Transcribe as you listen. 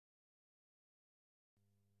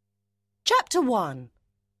Chapter 1.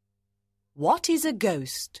 What is a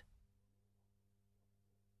ghost?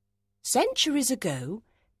 Centuries ago,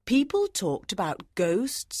 people talked about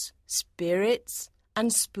ghosts, spirits,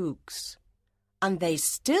 and spooks, and they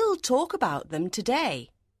still talk about them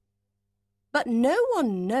today. But no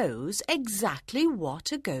one knows exactly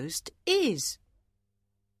what a ghost is.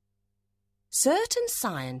 Certain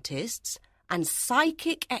scientists and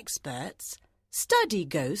psychic experts study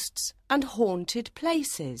ghosts and haunted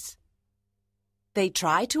places. They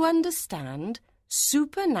try to understand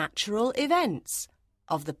supernatural events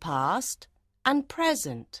of the past and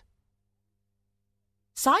present.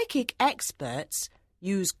 Psychic experts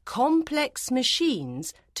use complex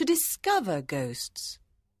machines to discover ghosts.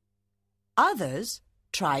 Others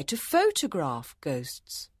try to photograph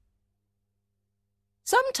ghosts.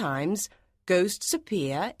 Sometimes ghosts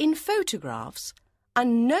appear in photographs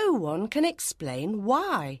and no one can explain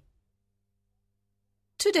why.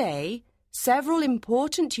 Today, several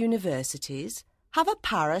important universities have a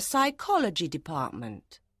parapsychology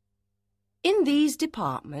department. In these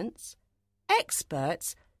departments,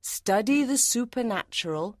 experts study the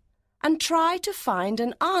supernatural and try to find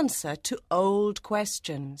an answer to old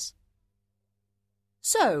questions.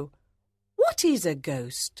 So, what is a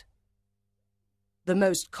ghost? The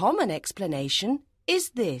most common explanation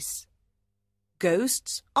is this: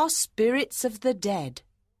 ghosts are spirits of the dead.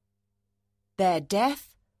 Their death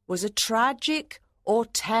was a tragic or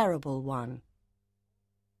terrible one.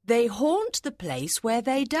 They haunt the place where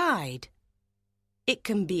they died. It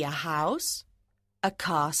can be a house, a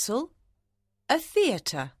castle, a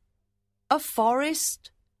theatre, a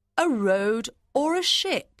forest, a road, or a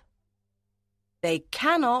ship. They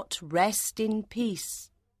cannot rest in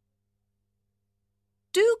peace.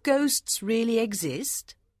 Do ghosts really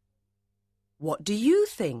exist? What do you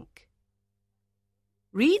think?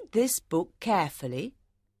 Read this book carefully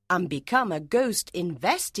and become a ghost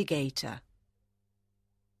investigator.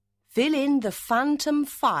 Fill in the phantom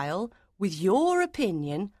file with your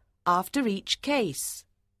opinion after each case,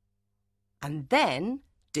 and then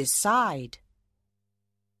decide.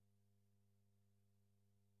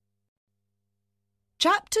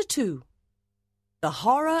 Chapter 2. The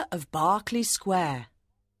Horror of Berkeley Square.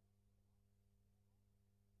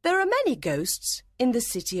 There are many ghosts in the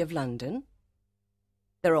City of London.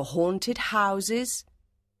 There are haunted houses,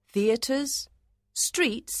 theatres,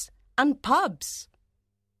 streets, and pubs.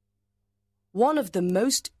 One of the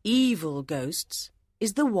most evil ghosts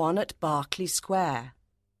is the one at Berkeley Square.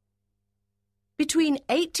 Between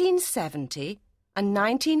 1870 and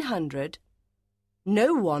 1900,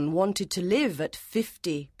 no one wanted to live at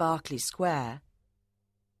 50 Berkeley Square.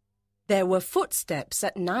 There were footsteps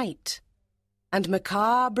at night and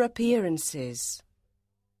macabre appearances.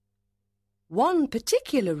 One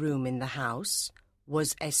particular room in the house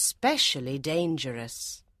was especially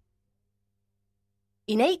dangerous.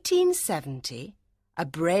 In 1870, a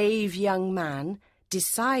brave young man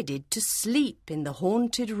decided to sleep in the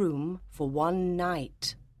haunted room for one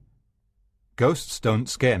night. "Ghosts don't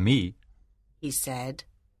scare me," he said.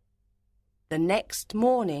 The next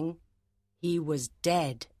morning, he was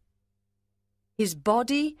dead. His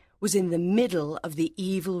body was in the middle of the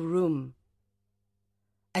evil room.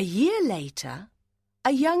 A year later,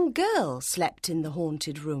 a young girl slept in the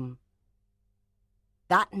haunted room.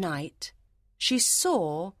 That night, she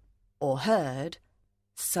saw or heard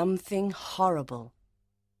something horrible.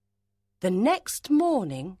 The next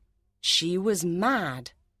morning, she was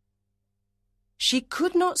mad. She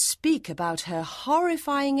could not speak about her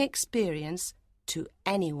horrifying experience to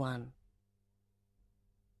anyone.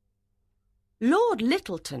 Lord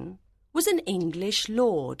Lyttelton was an English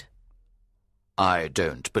lord. "I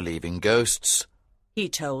don't believe in ghosts," he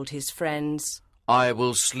told his friends. "I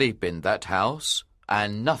will sleep in that house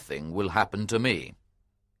and nothing will happen to me."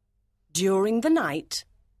 During the night,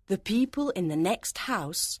 the people in the next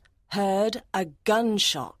house heard a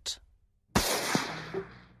gunshot.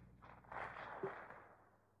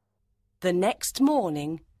 The next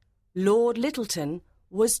morning, Lord Lyttelton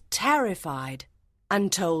was terrified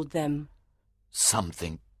and told them,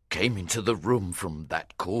 "Something came into the room from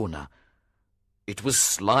that corner. It was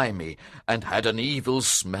slimy and had an evil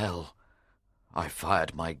smell. I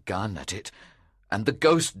fired my gun at it, and the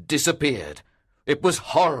ghost disappeared. It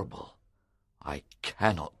was horrible. I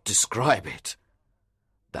cannot describe it.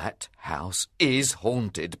 That house is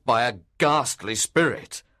haunted by a ghastly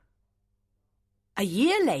spirit." A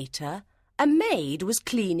year later, a maid was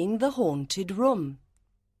cleaning the haunted room.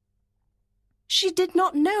 She did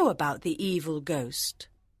not know about the evil ghost.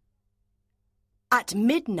 At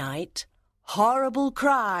midnight, horrible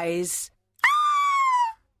cries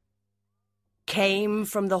came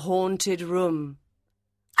from the haunted room.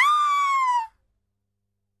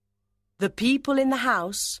 The people in the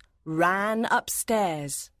house ran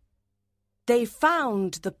upstairs. They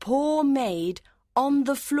found the poor maid on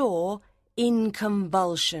the floor in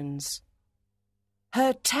convulsions.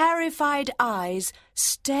 Her terrified eyes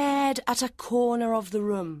stared at a corner of the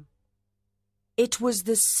room. It was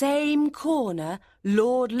the same corner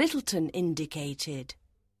Lord Littleton indicated.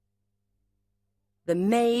 The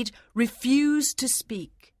maid refused to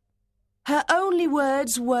speak. Her only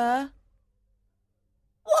words were,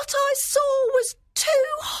 "What I saw was too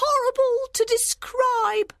horrible to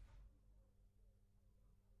describe."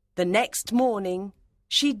 The next morning,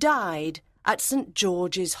 she died at St.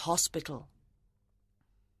 George's Hospital.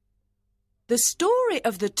 The story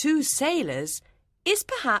of the two sailors is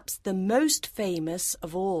perhaps the most famous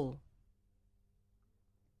of all.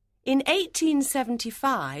 In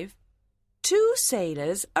 1875, two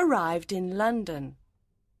sailors arrived in London.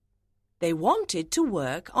 They wanted to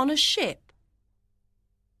work on a ship.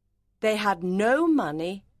 They had no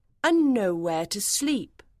money and nowhere to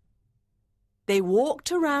sleep. They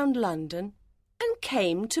walked around London and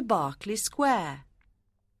came to Berkeley Square.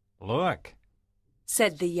 Look,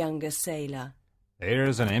 said the younger sailor.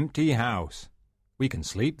 There's an empty house. We can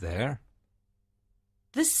sleep there.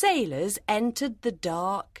 The sailors entered the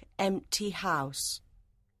dark, empty house.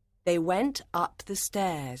 They went up the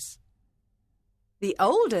stairs. The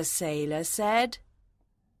older sailor said,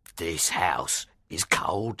 "This house is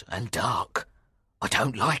cold and dark. I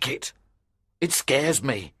don't like it. It scares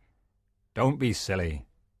me." Don't be silly,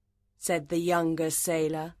 said the younger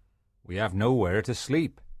sailor. We have nowhere to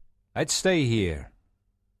sleep. Let's stay here.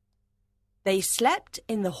 They slept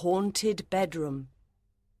in the haunted bedroom.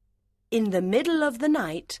 In the middle of the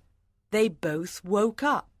night, they both woke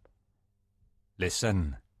up.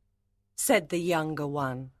 Listen, said the younger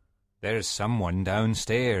one. There's someone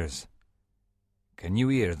downstairs. Can you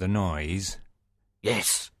hear the noise?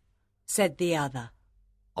 Yes, said the other.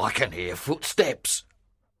 I can hear footsteps.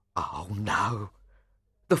 Oh no,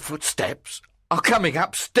 the footsteps are coming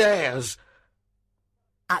upstairs.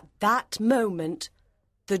 At that moment,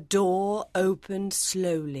 the door opened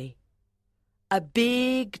slowly. A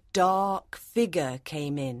big, dark figure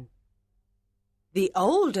came in. The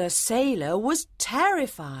older sailor was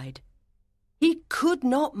terrified. He could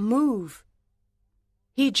not move.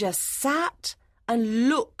 He just sat and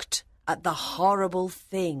looked at the horrible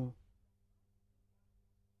thing.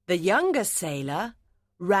 The younger sailor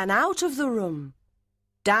ran out of the room,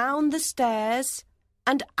 down the stairs,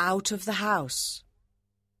 and out of the house.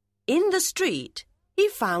 In the street, he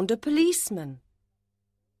found a policeman.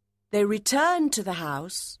 They returned to the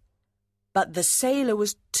house, but the sailor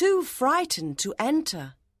was too frightened to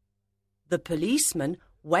enter. The policeman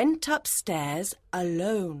went upstairs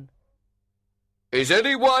alone. "Is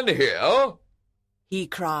anyone here?" he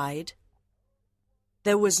cried.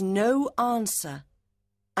 There was no answer,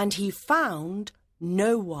 and he found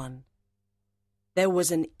no one. There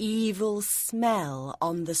was an evil smell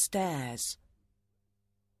on the stairs.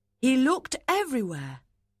 He looked everywhere,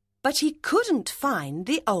 but he couldn't find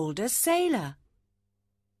the older sailor.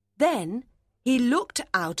 Then he looked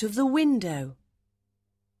out of the window.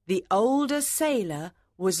 The older sailor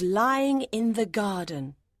was lying in the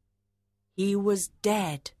garden. He was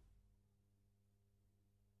dead.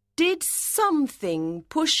 Did something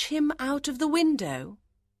push him out of the window?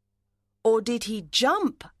 Or did he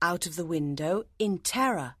jump out of the window in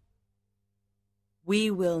terror?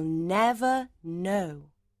 We will never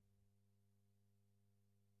know.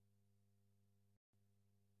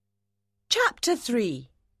 Chapter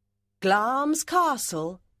 3. Glamis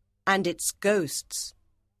Castle and its Ghosts.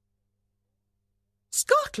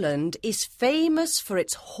 Scotland is famous for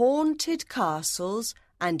its haunted castles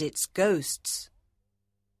and its ghosts.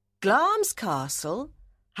 Glamis Castle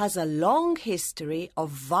has a long history of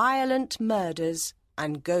violent murders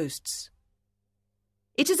and ghosts.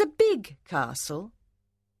 It is a big castle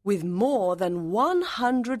with more than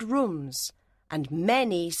 100 rooms and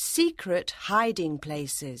many secret hiding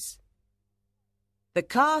places. The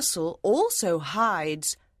castle also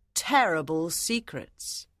hides terrible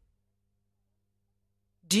secrets.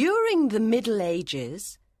 During the Middle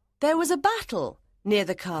Ages, there was a battle near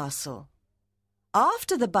the castle.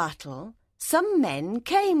 After the battle, some men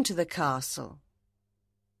came to the castle.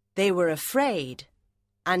 They were afraid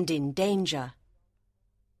and in danger.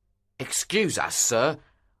 "Excuse us, sir.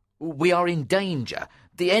 We are in danger.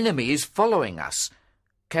 The enemy is following us.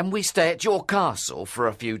 Can we stay at your castle for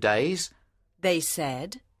a few days?" they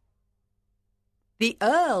said. The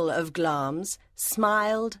Earl of Glamis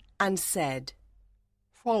smiled and said,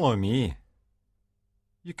 Follow me.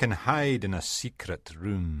 You can hide in a secret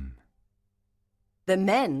room. The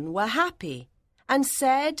men were happy and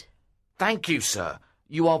said, "Thank you, sir.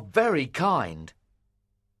 You are very kind."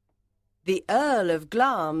 The Earl of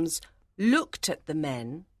Glamis looked at the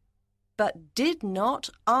men, but did not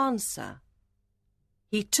answer.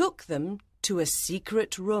 He took them to a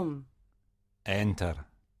secret room. Enter,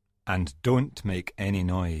 and don't make any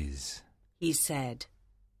noise, he said.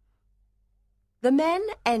 The men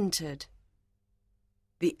entered.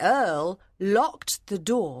 The Earl locked the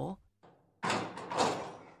door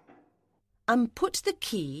and put the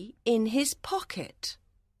key in his pocket.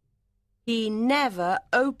 He never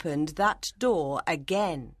opened that door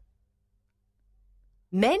again.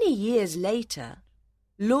 Many years later,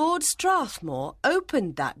 Lord Strathmore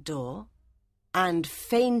opened that door and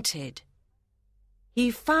fainted.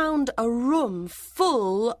 He found a room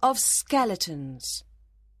full of skeletons.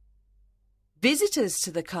 Visitors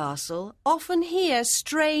to the castle often hear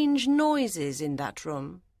strange noises in that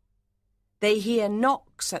room. They hear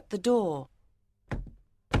knocks at the door.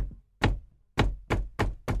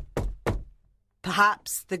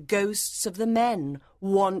 Perhaps the ghosts of the men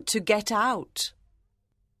want to get out.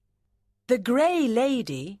 The Grey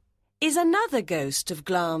Lady is another ghost of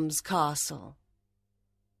Glamis Castle.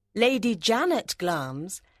 Lady Janet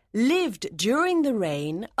Glamis lived during the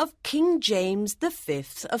reign of King James V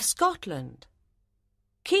of Scotland.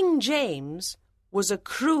 King James was a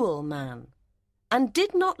cruel man and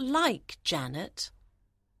did not like Janet.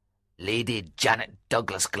 "Lady Janet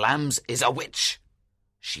Douglas Glamis is a witch.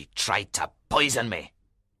 She tried to poison me,"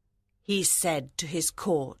 he said to his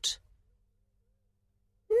court.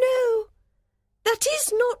 "No, that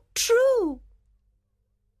is not true,"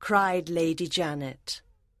 cried Lady Janet.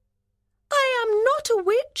 "I am not a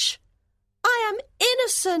witch. I am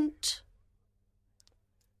innocent."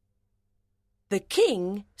 The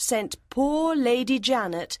king sent poor Lady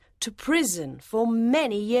Janet to prison for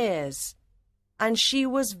many years, and she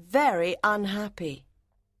was very unhappy.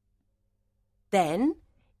 Then,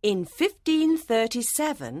 in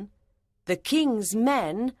 1537, the king's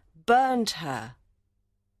men burned her.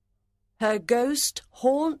 Her ghost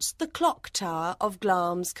haunts the clock tower of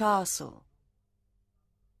Glamis Castle.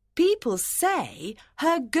 People say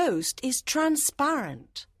her ghost is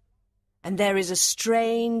transparent, and there is a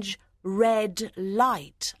strange red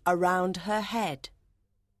light around her head.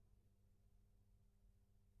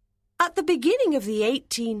 At the beginning of the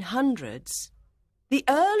 1800s, the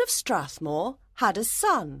Earl of Strathmore had a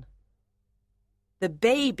son. The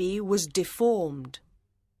baby was deformed.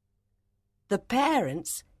 The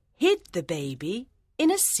parents hid the baby in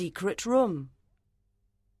a secret room.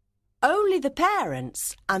 Only the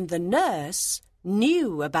parents and the nurse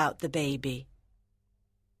knew about the baby.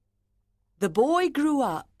 The boy grew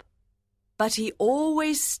up, but he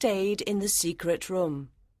always stayed in the secret room.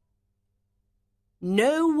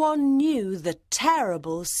 No one knew the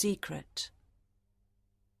terrible secret.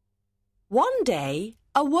 One day,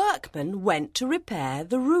 a workman went to repair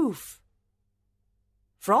the roof.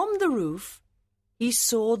 From the roof, he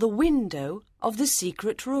saw the window of the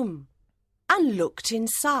secret room and looked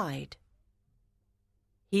inside.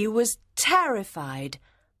 He was terrified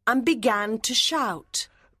and began to shout,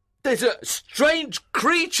 "There's a strange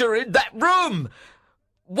creature in that room!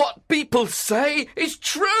 What people say is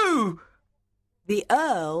true!" The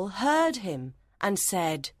Earl heard him and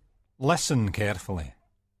said, Listen carefully.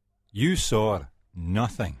 You saw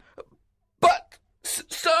nothing. "But,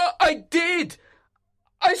 sir, I did!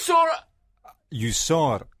 I saw a..." You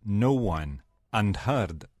saw no one and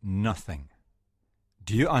heard nothing.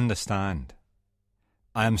 Do you understand?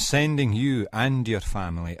 I am sending you and your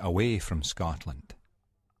family away from Scotland.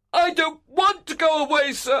 "I don't want to go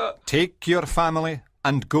away, sir." Take your family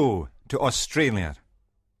and go to Australia.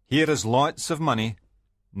 Here is lots of money.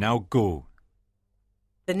 Now go.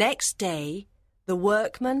 The next day, the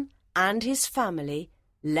workman and his family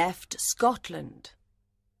left Scotland.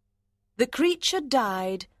 The creature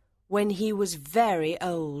died when he was very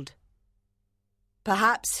old.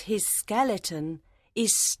 Perhaps his skeleton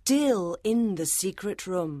is still in the secret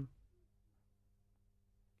room.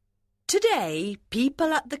 Today,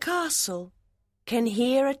 people at the castle can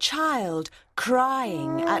hear a child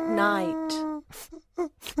crying at night.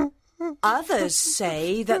 Others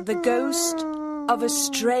say that the ghost of a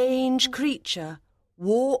strange creature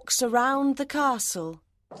walks around the castle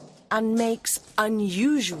and makes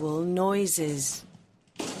unusual noises.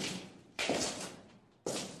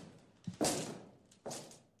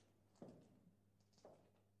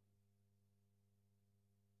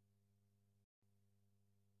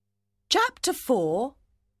 Chapter 4,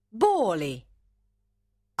 Borley,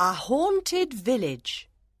 a haunted village.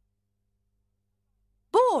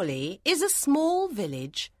 Borley is a small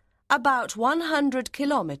village about 100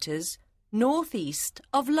 kilometres northeast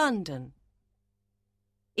of London.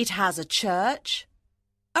 It has a church,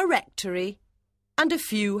 a rectory, and a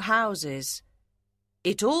few houses.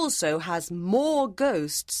 It also has more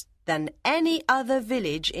ghosts than any other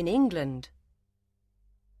village in England.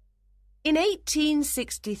 In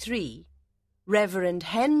 1863, Reverend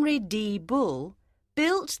Henry D. Bull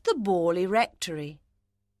built the Borley Rectory.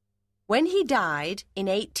 When he died in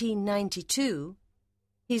 1892,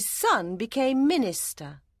 his son became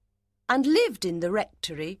minister and lived in the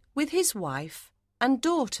rectory with his wife and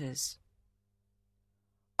daughters.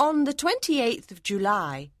 On the 28th of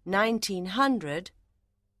July, 1900,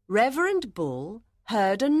 Reverend Bull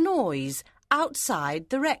heard a noise outside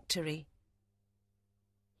the rectory.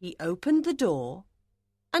 He opened the door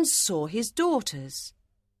and saw his daughters.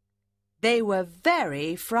 They were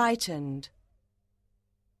very frightened.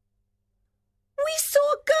 "We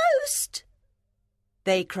saw a ghost!"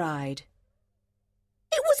 they cried.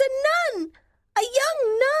 "It was a nun, a young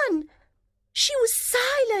nun. She was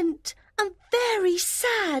silent and very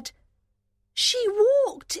sad. She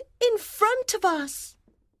walked in front of us."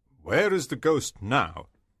 "Where is the ghost now?"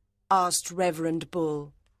 asked Reverend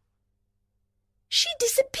Bull. "She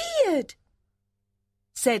disappeared,"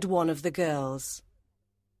 said one of the girls.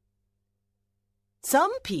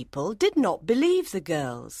 Some people did not believe the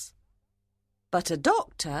girls, but a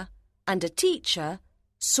doctor and a teacher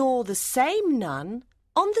saw the same nun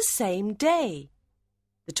on the same day,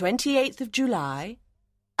 the 28th of July,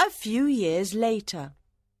 a few years later.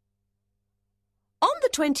 On the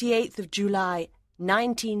 28th of July,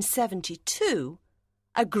 1972,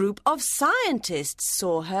 a group of scientists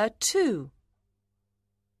saw her too.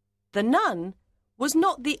 The nun was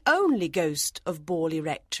not the only ghost of Borley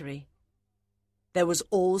Rectory. There was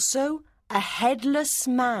also a headless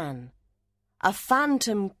man, a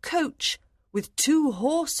phantom coach with 2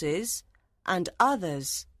 horses, and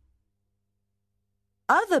others.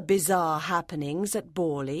 Other bizarre happenings at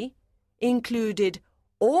Borley included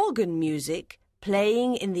organ music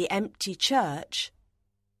playing in the empty church,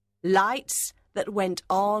 lights that went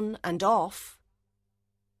on and off,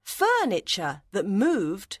 furniture that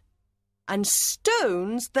moved, and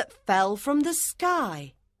stones that fell from the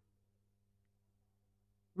sky.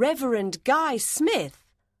 Reverend Guy Smith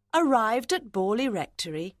arrived at Borley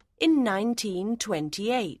Rectory in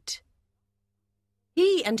 1928.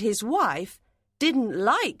 He and his wife didn't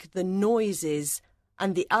like the noises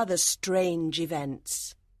and the other strange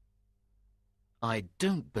events. "I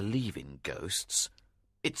don't believe in ghosts.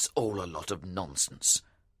 It's all a lot of nonsense.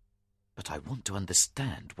 But I want to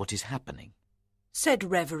understand what is happening," said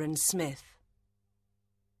Reverend Smith.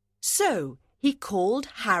 So he called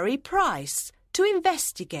Harry Price to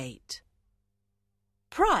investigate.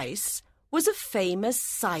 Price was a famous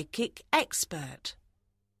psychic expert.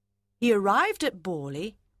 He arrived at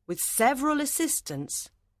Borley with several assistants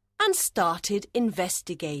and started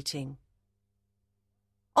investigating.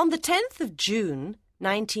 On the 10th of June,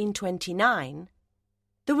 1929,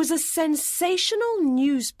 there was a sensational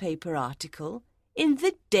newspaper article in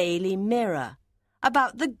the Daily Mirror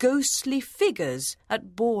about the ghostly figures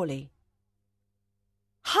at Borley.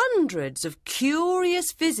 Hundreds of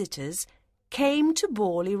curious visitors came to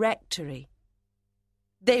Borley Rectory.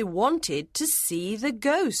 They wanted to see the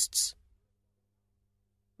ghosts.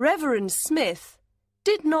 Reverend Smith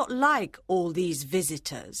did not like all these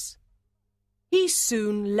visitors. He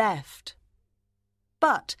soon left.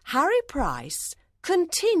 But Harry Price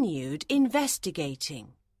continued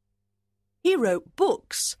investigating. He wrote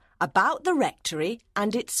books about the rectory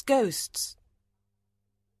and its ghosts.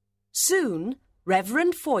 Soon,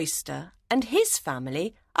 Reverend Foyster and his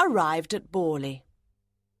family arrived at Borley.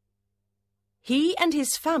 He and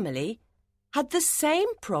his family had the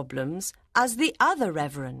same problems as the other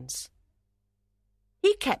reverends.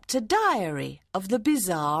 He kept a diary of the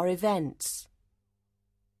bizarre events.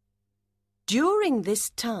 During this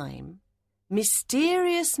time,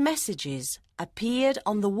 mysterious messages appeared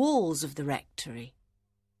on the walls of the rectory.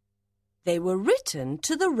 They were written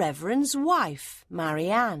to the reverend's wife,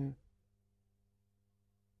 Marianne.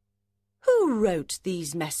 Who wrote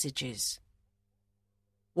these messages?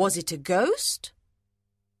 Was it a ghost?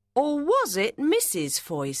 Or was it Mrs.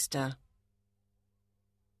 Foyster?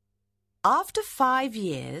 After 5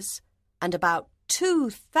 years and about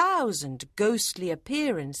 2,000 ghostly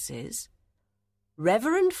appearances,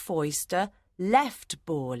 Reverend Foyster left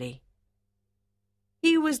Borley.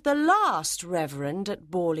 He was the last reverend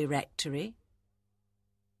at Borley Rectory.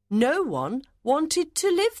 No one wanted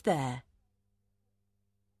to live there.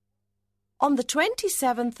 On the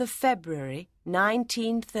 27th of February,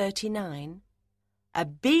 1939, a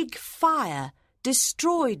big fire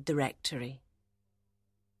destroyed the rectory.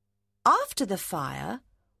 After the fire,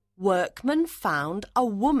 workmen found a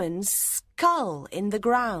woman's skull in the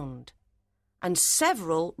ground and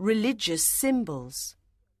several religious symbols.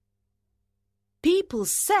 People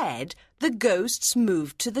said the ghosts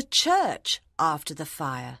moved to the church after the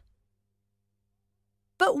fire.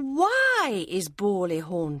 But why is Borley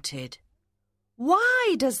haunted?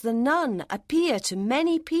 Why does the nun appear to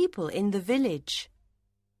many people in the village?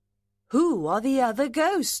 Who are the other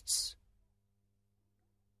ghosts?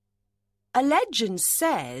 A legend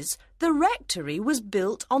says the rectory was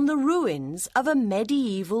built on the ruins of a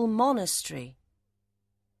medieval monastery.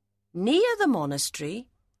 Near the monastery,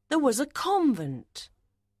 there was a convent.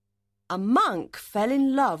 A monk fell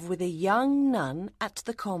in love with a young nun at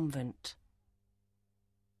the convent.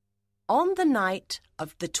 On the night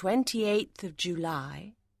of the 28th of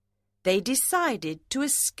July, they decided to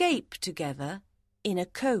escape together in a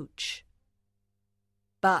coach.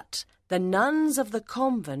 But the nuns of the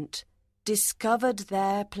convent discovered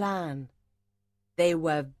their plan. They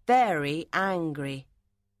were very angry.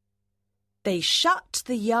 They shut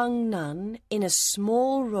the young nun in a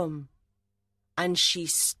small room, and she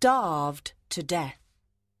starved to death.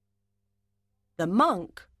 The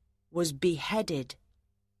monk was beheaded.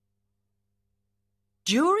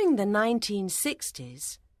 During the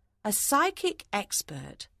 1960s, a psychic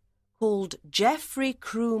expert called Geoffrey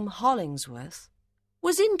Croom Hollingsworth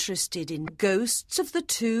was interested in ghosts of the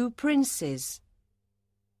two princes.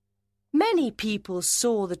 Many people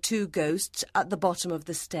saw the two ghosts at the bottom of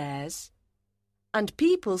the stairs, and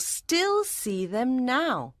people still see them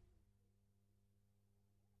now.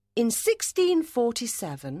 In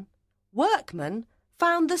 1647, workmen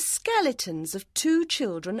found the skeletons of two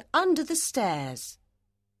children under the stairs.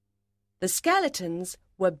 The skeletons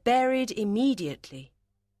were buried immediately.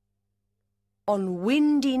 On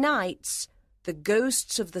windy nights, the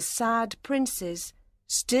ghosts of the sad princes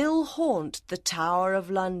still haunt the Tower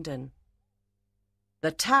of London.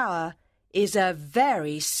 The Tower is a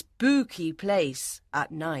very spooky place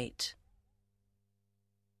at night.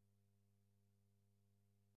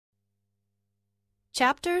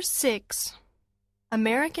 Chapter 6.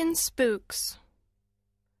 American Spooks.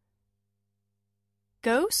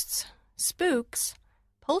 Ghosts, spooks,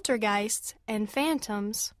 poltergeists, and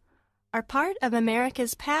phantoms are part of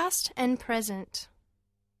America's past and present.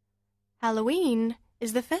 Halloween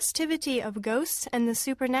is the festivity of ghosts and the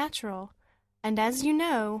supernatural, and as you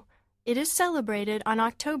know, it is celebrated on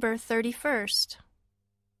October 31st.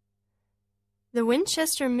 The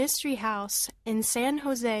Winchester Mystery House in San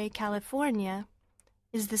Jose, California,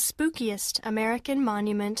 is the spookiest American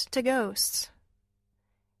monument to ghosts.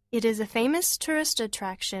 It is a famous tourist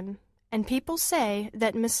attraction, and people say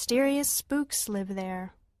that mysterious spooks live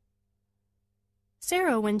there.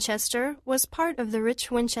 Sarah Winchester was part of the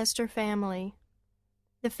rich Winchester family.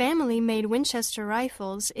 The family made Winchester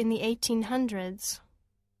rifles in the 1800s.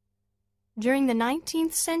 During the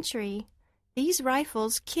 19th century, these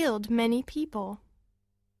rifles killed many people.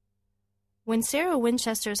 When Sarah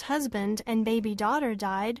Winchester's husband and baby daughter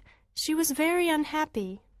died, she was very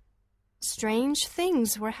unhappy. Strange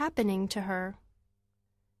things were happening to her.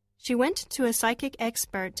 She went to a psychic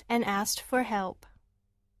expert and asked for help.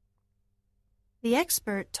 The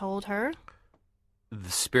expert told her, "The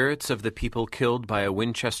spirits of the people killed by a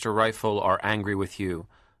Winchester rifle are angry with you.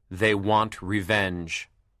 They want revenge."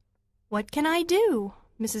 "What can I do?"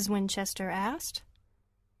 Mrs. Winchester asked.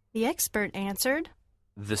 The expert answered,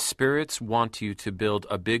 "The spirits want you to build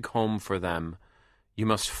a big home for them. You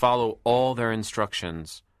must follow all their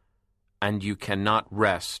instructions, and you cannot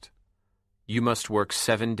rest. You must work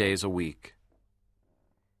 7 days a week."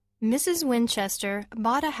 Mrs. Winchester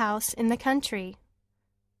bought a house in the country.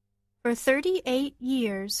 For 38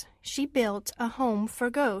 years, she built a home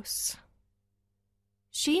for ghosts.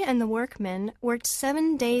 She and the workmen worked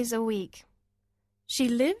 7 days a week. She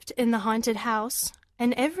lived in the haunted house,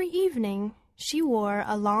 and every evening she wore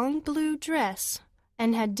a long blue dress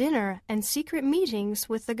and had dinner and secret meetings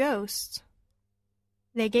with the ghosts.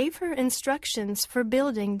 They gave her instructions for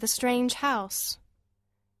building the strange house.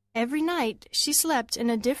 Every night she slept in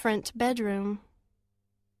a different bedroom.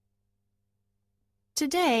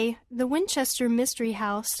 Today, the Winchester Mystery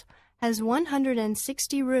House has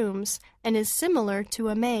 160 rooms and is similar to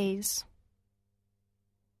a maze.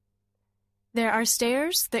 There are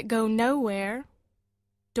stairs that go nowhere,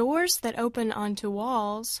 doors that open onto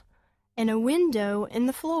walls, and a window in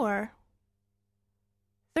the floor.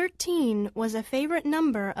 13 was a favorite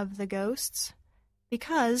number of the ghosts,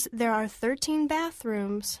 because there are 13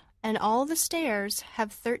 bathrooms and all the stairs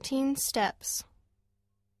have 13 steps.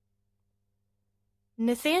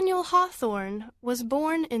 Nathaniel Hawthorne was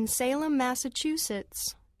born in Salem,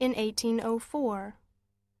 Massachusetts in 1804.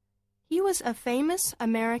 He was a famous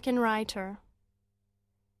American writer.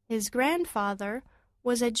 His grandfather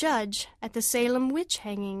was a judge at the Salem witch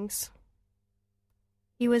hangings.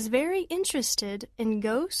 He was very interested in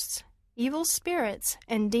ghosts, evil spirits,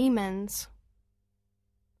 and demons.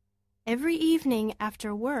 Every evening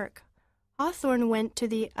after work, Hawthorne went to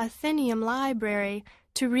the Athenaeum Library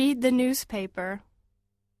to read the newspaper.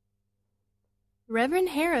 Reverend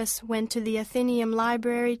Harris went to the Athenaeum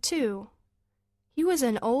Library too. He was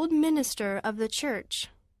an old minister of the church.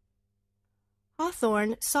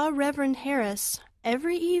 Hawthorne saw Reverend Harris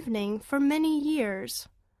every evening for many years,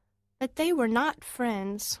 but they were not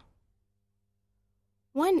friends.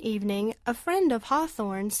 One evening, a friend of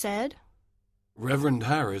Hawthorne said, "Reverend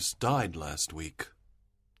Harris died last week."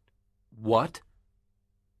 What?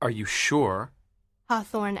 Are you sure?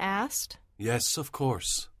 Hawthorne asked. Yes, of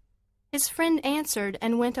course. His friend answered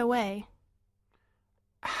and went away.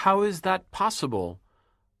 How is that possible?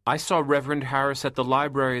 I saw Reverend Harris at the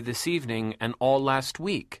library this evening and all last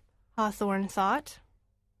week, Hawthorne thought.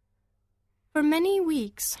 For many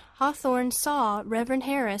weeks, Hawthorne saw Reverend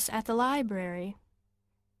Harris at the library.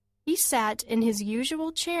 He sat in his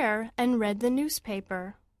usual chair and read the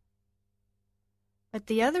newspaper. But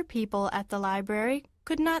the other people at the library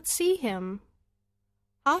could not see him.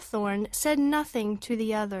 Hawthorne said nothing to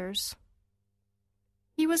the others.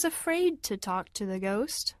 He was afraid to talk to the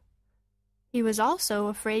ghost. He was also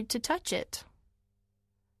afraid to touch it.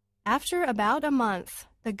 After about a month,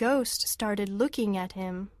 the ghost started looking at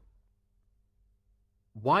him.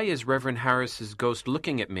 Why is Reverend Harris's ghost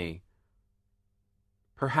looking at me?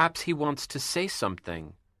 Perhaps he wants to say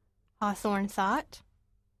something, Hawthorne thought.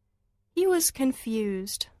 He was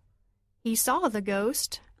confused. He saw the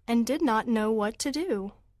ghost and did not know what to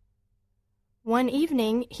do. One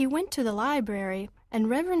evening he went to the library and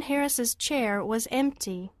Reverend Harris's chair was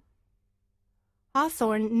empty.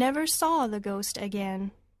 Hawthorne never saw the ghost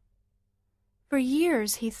again. For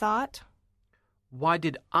years he thought, why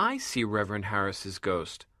did I see Reverend Harris's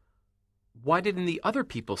ghost? Why didn't the other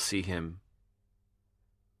people see him?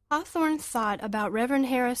 Hawthorne thought about Reverend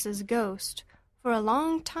Harris's ghost for a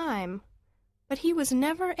long time, but he was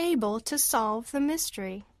never able to solve the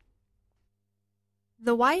mystery.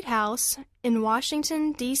 The White House in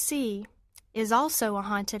Washington, D.C., is also a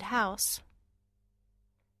haunted house.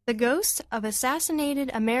 The ghosts of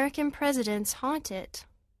assassinated American presidents haunt it.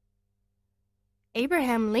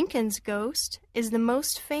 Abraham Lincoln's ghost is the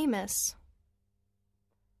most famous.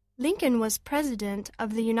 Lincoln was President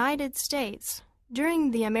of the United States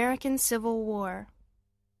during the American Civil War.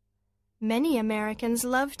 Many Americans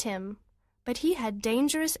loved him, but he had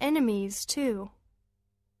dangerous enemies too.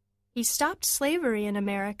 He stopped slavery in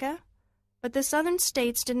America, but the southern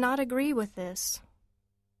states did not agree with this.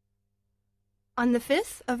 On the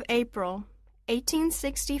 5th of April,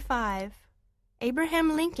 1865,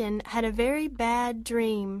 Abraham Lincoln had a very bad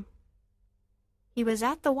dream. He was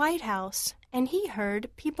at the White House, and he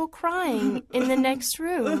heard people crying in the next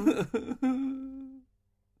room.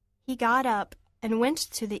 He got up and went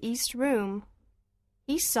to the east room.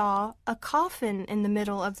 He saw a coffin in the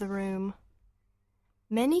middle of the room.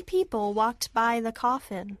 Many people walked by the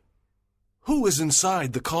coffin. "Who is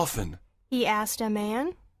inside the coffin?" he asked a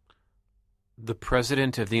man. The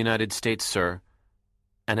President of the United States, sir.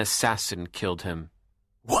 An assassin killed him.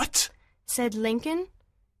 "What?" said Lincoln.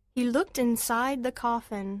 He looked inside the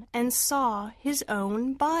coffin and saw his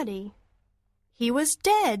own body. He was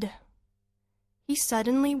dead. He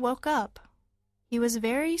suddenly woke up. He was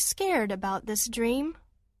very scared about this dream.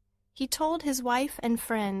 He told his wife and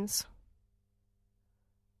friends.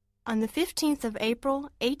 On the 15th of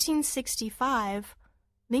April, 1865,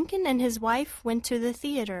 Lincoln and his wife went to the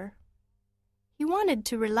theater. He wanted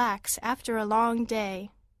to relax after a long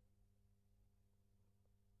day.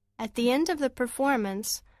 At the end of the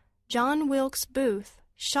performance, John Wilkes Booth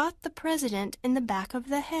shot the president in the back of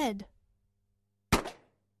the head.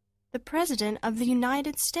 The President of the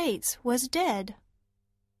United States was dead.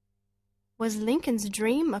 Was Lincoln's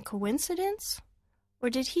dream a coincidence, or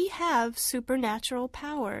did he have supernatural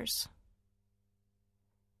powers?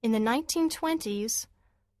 In the 1920s,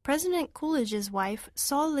 President Coolidge's wife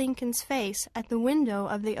saw Lincoln's face at the window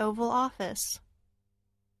of the Oval Office.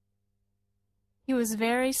 He was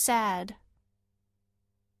very sad.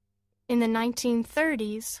 In the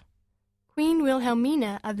 1930s, Queen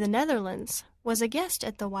Wilhelmina of the Netherlands was a guest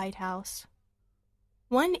at the White House.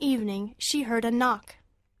 One evening, she heard a knock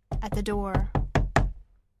at the door.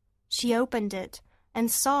 She opened it and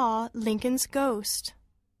saw Lincoln's ghost.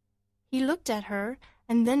 He looked at her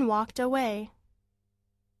and then walked away.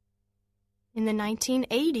 In the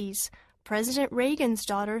 1980s, President Reagan's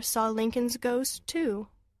daughter saw Lincoln's ghost, too.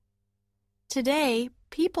 Today,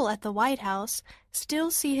 people at the White House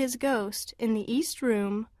still see his ghost in the East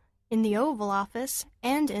Room, in the Oval Office,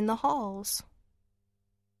 and in the halls.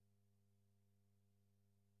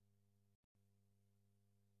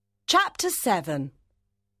 Chapter 7.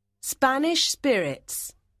 Spanish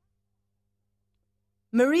Spirits.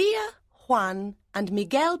 Maria, Juan, and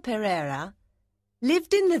Miguel Pereira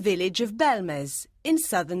lived in the village of Belmez in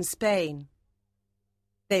southern Spain.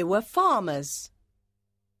 They were farmers.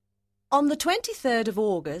 On the 23rd of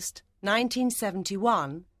August,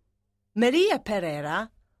 1971, Maria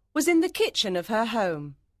Pereira was in the kitchen of her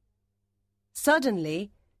home.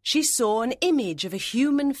 Suddenly, she saw an image of a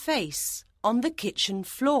human face on the kitchen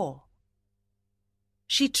floor.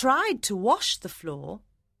 She tried to wash the floor,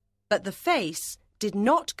 but the face did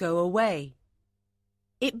not go away.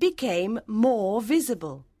 It became more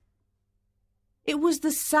visible. It was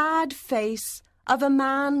the sad face of a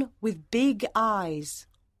man with big eyes.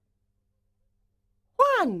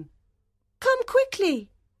 "Juan, come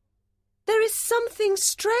quickly. There is something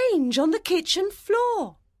strange on the kitchen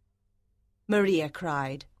floor," Maria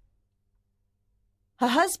cried. Her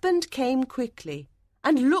husband came quickly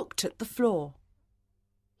and looked at the floor.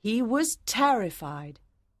 He was terrified.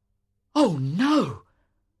 Oh no!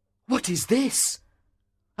 What is this?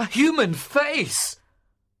 A human face!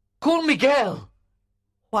 Call Miguel!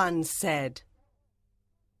 Juan said.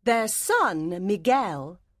 Their son,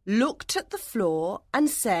 Miguel, looked at the floor and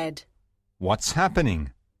said, "What's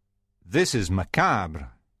happening? This is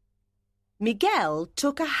macabre." Miguel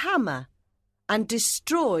took a hammer and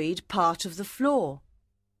destroyed part of the floor.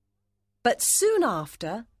 But soon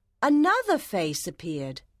after, another face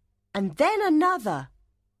appeared, and then another.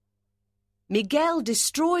 Miguel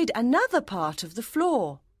destroyed another part of the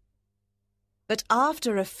floor. But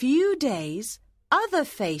after a few days, other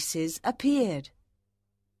faces appeared.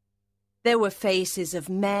 There were faces of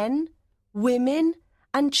men, women,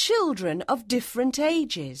 and children of different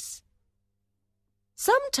ages.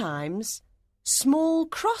 Sometimes small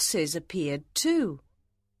crosses appeared too.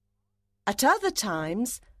 At other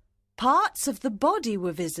times, parts of the body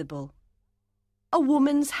were visible. A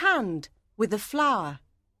woman's hand with a flower.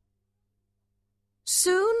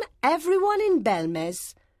 Soon everyone in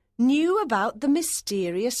Belmez knew about the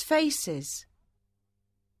mysterious faces.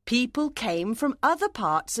 People came from other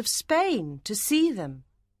parts of Spain to see them.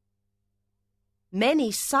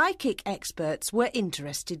 Many psychic experts were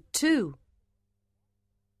interested too.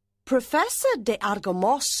 Professor de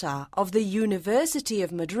Argamosa of the University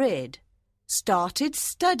of Madrid started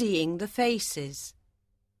studying the faces.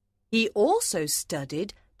 He also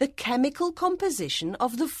studied the chemical composition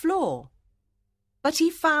of the floor, but he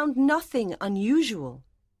found nothing unusual.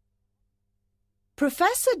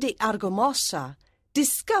 Professor de Argamosa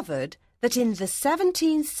discovered that in the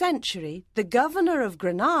 17th century the governor of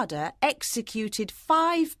Granada executed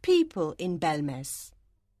 5 people in Belmez.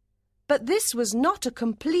 But this was not a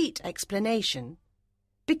complete explanation,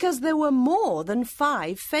 because there were more than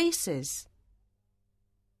 5 faces.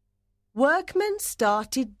 Workmen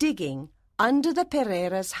started digging under the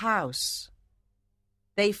Pereira's house.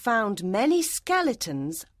 They found many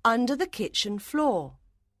skeletons under the kitchen floor.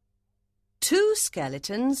 2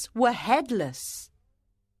 skeletons were headless.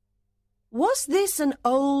 Was this an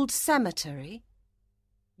old cemetery?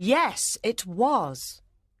 Yes, it was.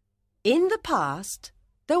 In the past,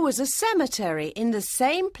 there was a cemetery in the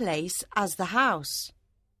same place as the house.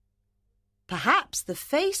 Perhaps the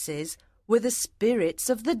faces were the spirits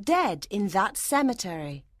of the dead in that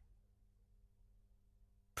cemetery.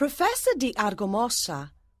 Professor de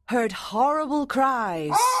Argamosa heard horrible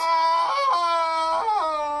cries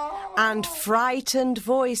and frightened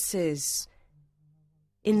voices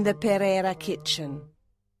in the Pereira kitchen.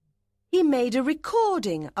 He made a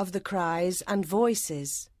recording of the cries and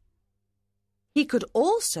voices. He could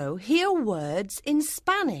also hear words in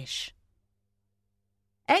Spanish.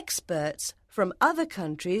 Experts from other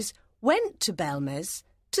countries went to Belmez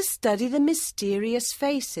to study the mysterious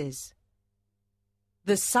faces.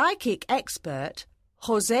 The psychic expert,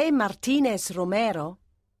 José Martínez Romero,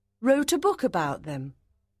 wrote a book about them.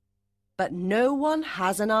 But no one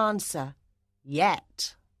has an answer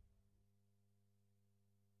yet.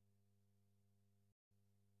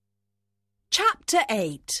 Chapter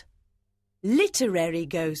 8. Literary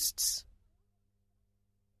Ghosts.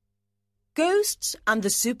 Ghosts and the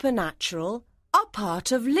supernatural are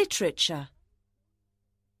part of literature.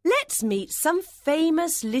 Let's meet some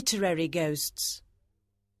famous literary ghosts.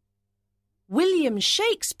 William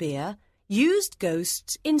Shakespeare used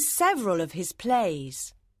ghosts in several of his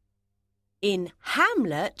plays. In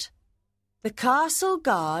Hamlet, The castle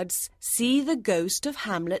guards see the ghost of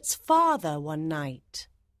Hamlet's father one night.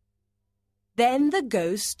 Then the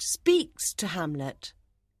ghost speaks to Hamlet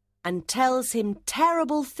and tells him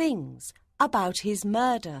terrible things about his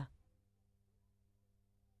murder.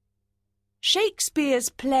 Shakespeare's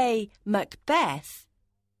play Macbeth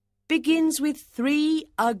begins with 3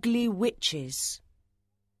 ugly witches.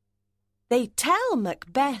 They tell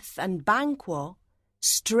Macbeth and Banquo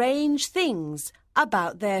strange things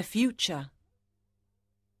about their future.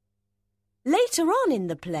 Later on in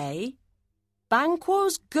the play,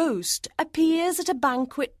 Banquo's ghost appears at a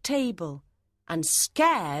banquet table and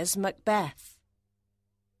scares Macbeth.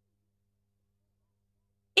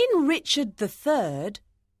 In Richard III,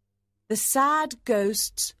 the sad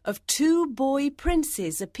ghosts of 2 boy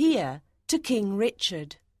princes appear to King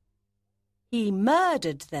Richard. He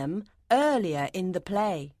murdered them earlier in the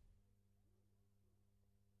play.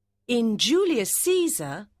 In Julius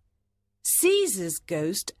Caesar, Caesar's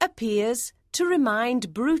ghost appears to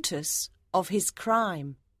remind Brutus of his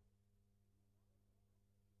crime.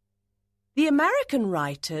 The American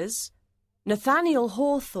writers, Nathaniel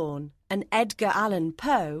Hawthorne and Edgar Allan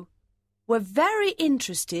Poe, were very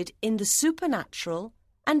interested in the supernatural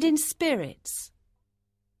and in spirits.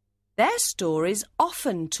 Their stories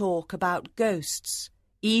often talk about ghosts,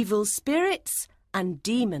 evil spirits, and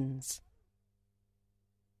demons.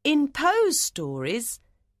 In Poe's stories,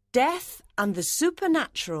 death and the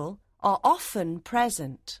supernatural are often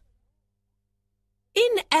present.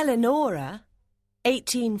 In Eleanora,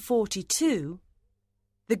 1842,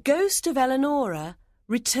 the ghost of Eleanora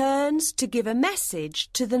returns to give a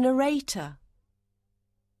message to the narrator.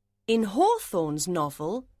 In Hawthorne's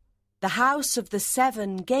novel, The House of the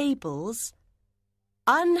Seven Gables,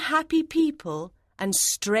 unhappy people and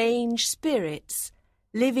strange spirits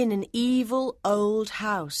live in an evil old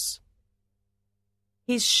house.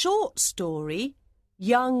 His short story,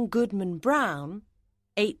 Young Goodman Brown,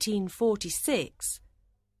 1846,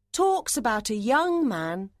 talks about a young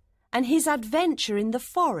man and his adventure in the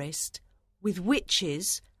forest with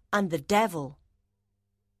witches and the devil.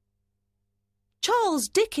 Charles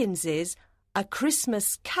Dickens's A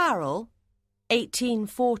Christmas Carol,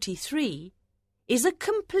 1843, is a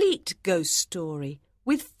complete ghost story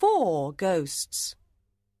with 4 ghosts.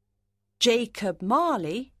 Jacob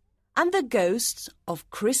Marley and the ghosts of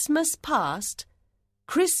Christmas Past,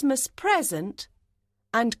 Christmas Present,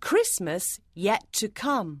 and Christmas Yet to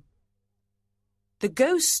Come. The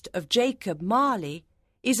ghost of Jacob Marley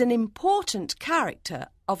is an important character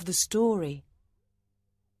of the story.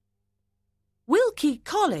 Wilkie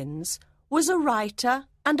Collins was a writer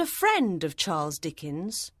and a friend of Charles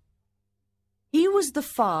Dickens. He was the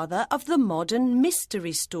father of the modern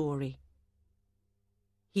mystery story.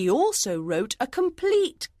 He also wrote a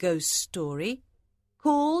complete ghost story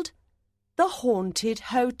called The Haunted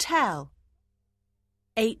Hotel,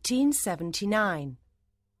 1879.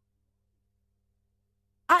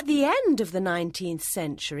 At the end of the 19th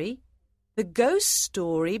century, the ghost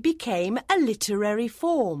story became a literary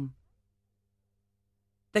form.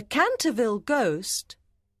 The Canterville Ghost,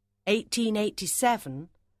 1887,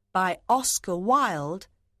 by Oscar Wilde,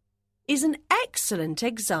 is an excellent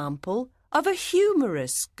example of a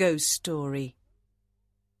humorous ghost story.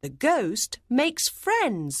 The ghost makes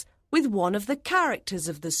friends with one of the characters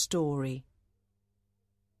of the story.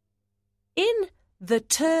 In The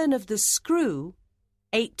Turn of the Screw,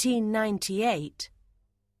 1898,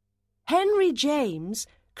 Henry James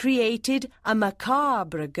created a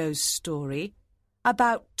macabre ghost story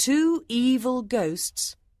about 2 evil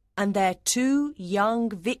ghosts and their 2 young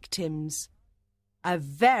victims. A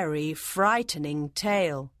very frightening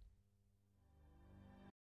tale.